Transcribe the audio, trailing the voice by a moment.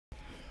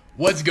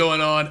What's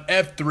going on,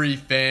 F3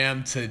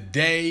 fam?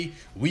 Today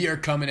we are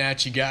coming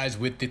at you guys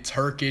with the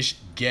Turkish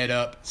Get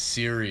Up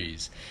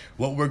Series.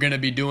 What we're going to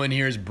be doing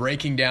here is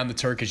breaking down the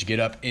Turkish Get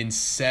Up in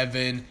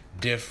 7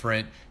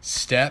 different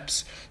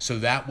steps, so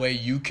that way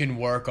you can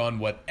work on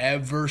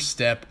whatever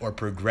step or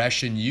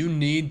progression you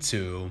need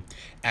to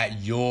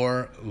at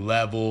your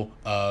level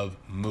of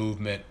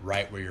movement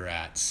right where you're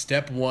at.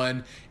 Step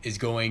 1 is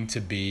going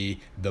to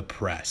be the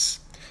press.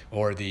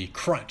 Or the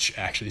crunch,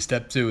 actually.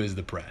 Step 2 is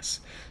the press.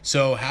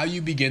 So how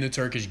you begin the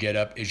Turkish Get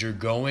Up is you're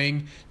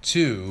going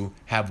to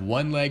have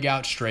one leg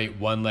out straight,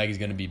 one leg is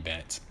going to be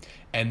bent.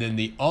 And then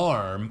the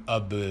arm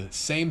of the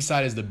same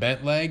side as the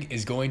bent leg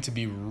is going to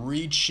be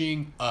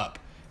reaching up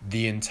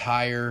the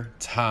entire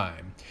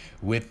time.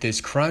 With this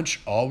crunch,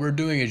 all we're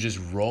doing is just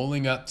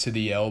rolling up to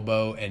the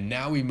elbow, and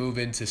now we move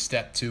into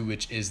step 2,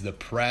 which is the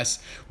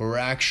press, where we're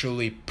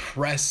actually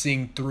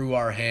pressing through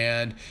our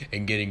hand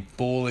and getting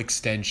full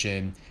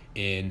extension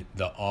in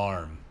the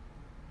arm.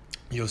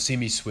 You'll see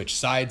me switch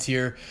sides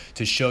here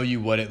to show you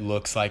what it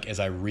looks like as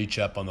I reach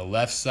up on the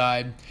left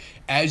side.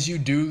 As you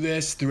do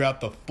this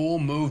throughout the full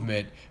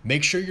movement,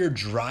 make sure you're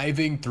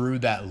driving through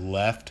that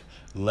left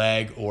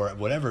leg or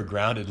whatever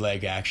grounded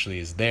leg actually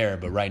is there,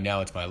 but right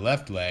now it's my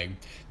left leg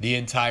the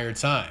entire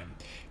time.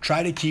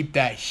 Try to keep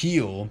that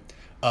heel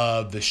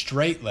of the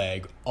straight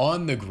leg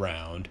on the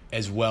ground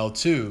as well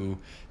too,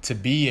 to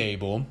be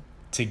able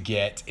to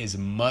get as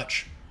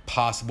much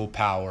possible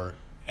power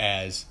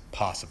as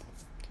possible.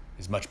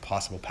 As much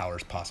possible power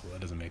as possible.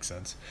 That doesn't make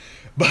sense.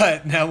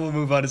 But now we'll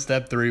move on to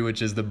step 3,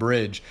 which is the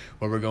bridge,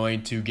 where we're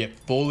going to get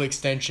full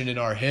extension in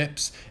our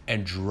hips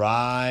and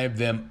drive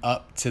them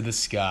up to the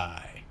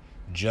sky,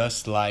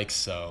 just like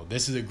so.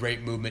 This is a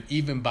great movement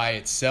even by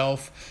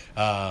itself.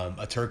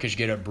 A Turkish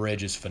Get Up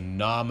bridge is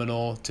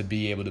phenomenal to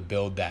be able to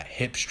build that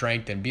hip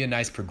strength and be a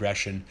nice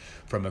progression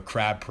from a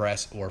crab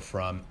press or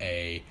from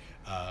a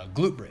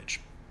glute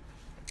bridge.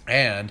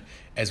 And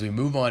as we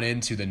move on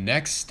into the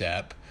next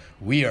step,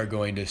 we are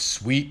going to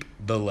sweep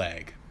the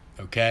leg,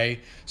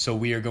 okay? So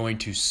we are going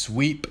to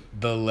sweep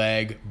the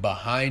leg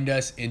behind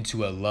us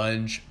into a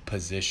lunge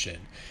position.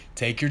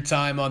 Take your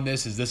time on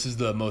this, as this is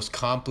the most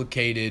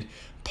complicated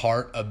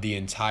part of the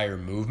entire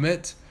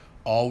movement.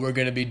 All we're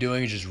going to be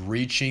doing is just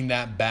reaching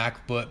that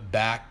back foot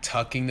back,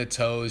 tucking the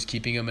toes,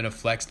 keeping them in a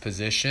flexed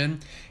position,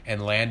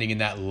 and landing in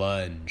that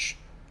lunge,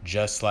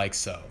 just like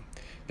so.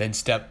 Then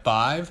step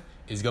 5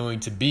 is going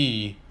to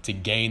be to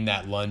gain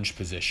that lunge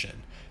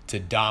position, to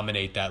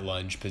dominate that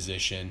lunge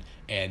position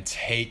and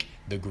take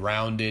the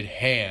grounded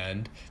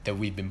hand that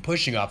we've been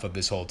pushing off of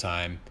this whole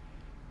time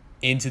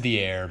into the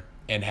air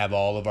and have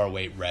all of our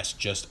weight rest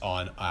just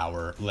on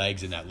our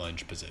legs in that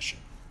lunge position.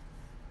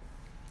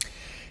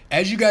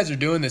 As you guys are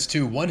doing this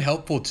too, one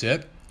helpful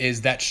tip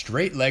is that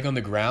straight leg on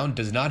the ground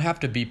does not have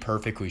to be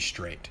perfectly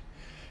straight.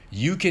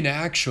 You can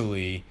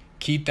actually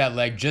keep that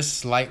leg just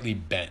slightly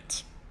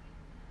bent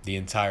the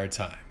entire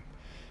time.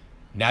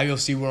 Now you'll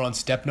see we're on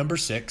step number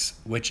 6,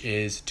 which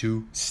is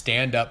to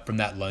stand up from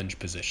that lunge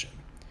position.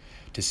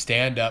 To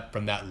stand up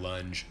from that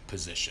lunge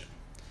position.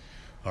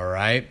 All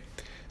right.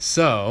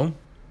 So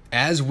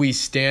as we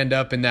stand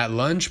up in that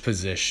lunge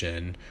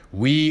position,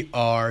 we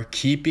are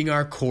keeping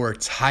our core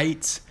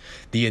tight.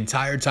 The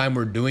entire time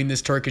we're doing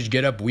this Turkish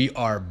Get Up, we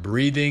are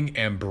breathing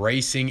and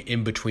bracing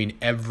in between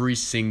every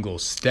single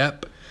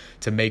step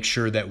to make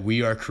sure that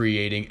we are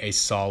creating a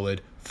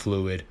solid,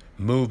 fluid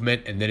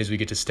movement. And then as we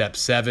get to step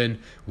 7,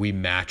 we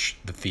match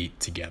the feet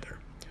together.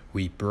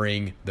 We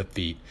bring the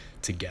feet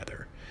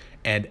together.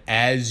 And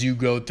as you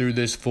go through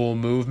this full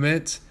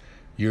movement,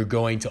 you're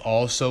going to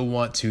also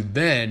want to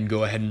then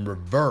go ahead and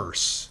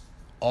reverse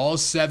all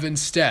 7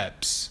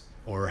 steps,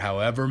 or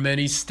however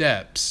many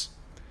steps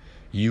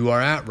you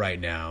are at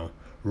right now.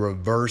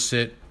 Reverse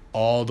it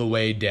all the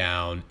way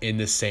down in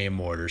the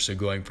same order. So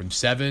going from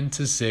 7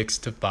 to 6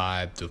 to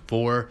 5 to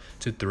 4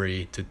 to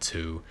 3 to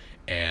 2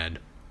 and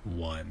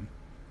 1.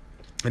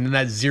 And then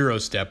that 0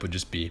 step would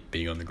just be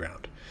being on the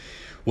ground.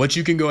 What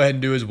you can go ahead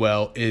and do as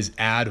well is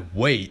add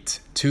weight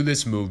to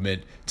this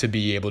movement to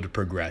be able to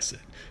progress it.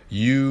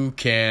 You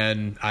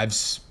can, I've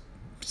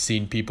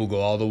seen people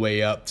go all the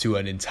way up to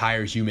an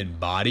entire human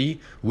body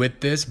with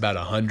this, about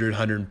 100,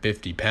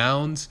 150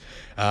 pounds.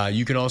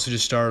 You can also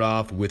just start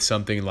off with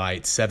something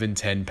like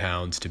 7-10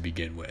 pounds to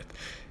begin with.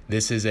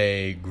 This is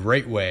a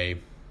great way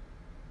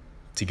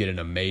to get an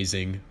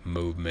amazing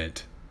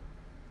movement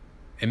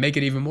and make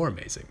it even more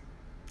amazing.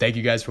 Thank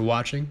you guys for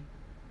watching,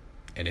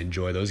 and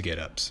enjoy those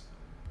get-ups.